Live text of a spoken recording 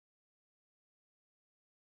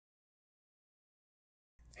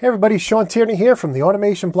Hey everybody, Sean Tierney here from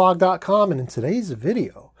theautomationblog.com, and in today's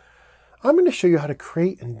video, I'm going to show you how to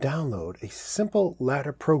create and download a simple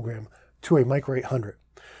ladder program to a Micro800.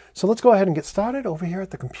 So let's go ahead and get started over here at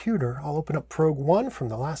the computer. I'll open up Prog 1 from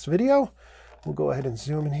the last video. We'll go ahead and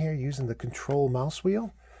zoom in here using the control mouse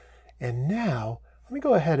wheel. And now, let me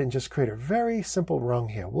go ahead and just create a very simple rung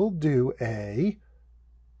here. We'll do a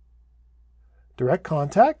direct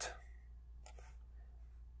contact.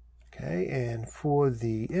 Okay, and for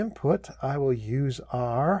the input, I will use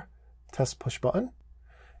our test push button.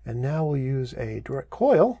 And now we'll use a direct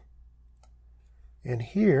coil. And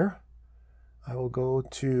here, I will go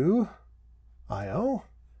to I/O,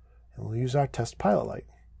 and we'll use our test pilot light.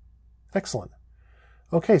 Excellent.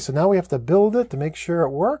 Okay, so now we have to build it to make sure it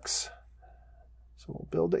works. So we'll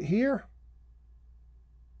build it here,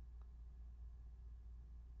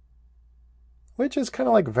 which is kind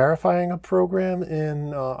of like verifying a program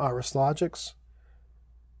in Iris Logix.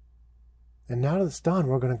 And now that it's done,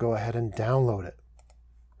 we're going to go ahead and download it.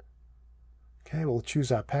 Okay, we'll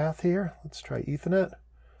choose our path here. Let's try Ethernet.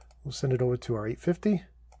 We'll send it over to our 850.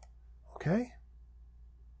 Okay.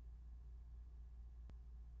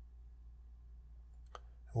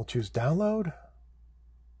 We'll choose download.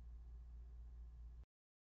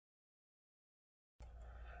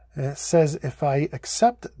 And it says if I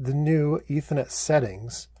accept the new Ethernet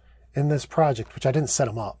settings in this project, which I didn't set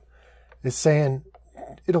them up, it's saying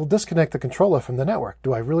it'll disconnect the controller from the network.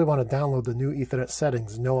 Do I really want to download the new Ethernet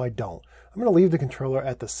settings? No, I don't. I'm going to leave the controller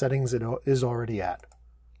at the settings it is already at.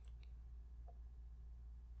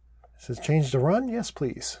 It says change to run. Yes,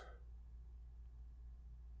 please.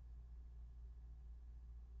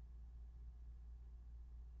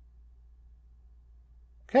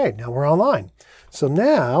 Okay, now we're online. So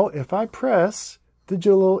now, if I press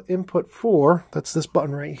digital input 4, that's this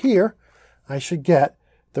button right here, I should get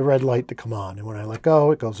the red light to come on. And when I let go,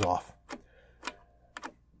 it goes off.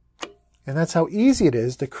 And that's how easy it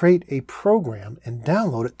is to create a program and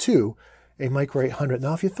download it to a Micro800.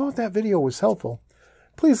 Now, if you thought that video was helpful,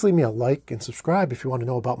 please leave me a like and subscribe if you want to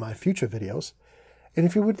know about my future videos. And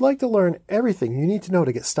if you would like to learn everything you need to know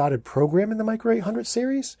to get started programming the Micro800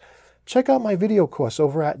 series, check out my video course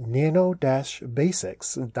over at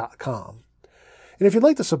nano-basics.com. And if you'd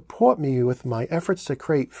like to support me with my efforts to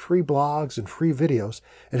create free blogs and free videos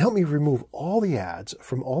and help me remove all the ads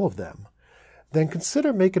from all of them, then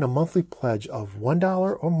consider making a monthly pledge of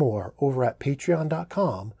 $1 or more over at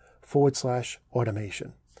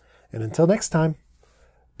patreon.com/automation. And until next time,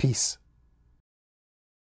 peace.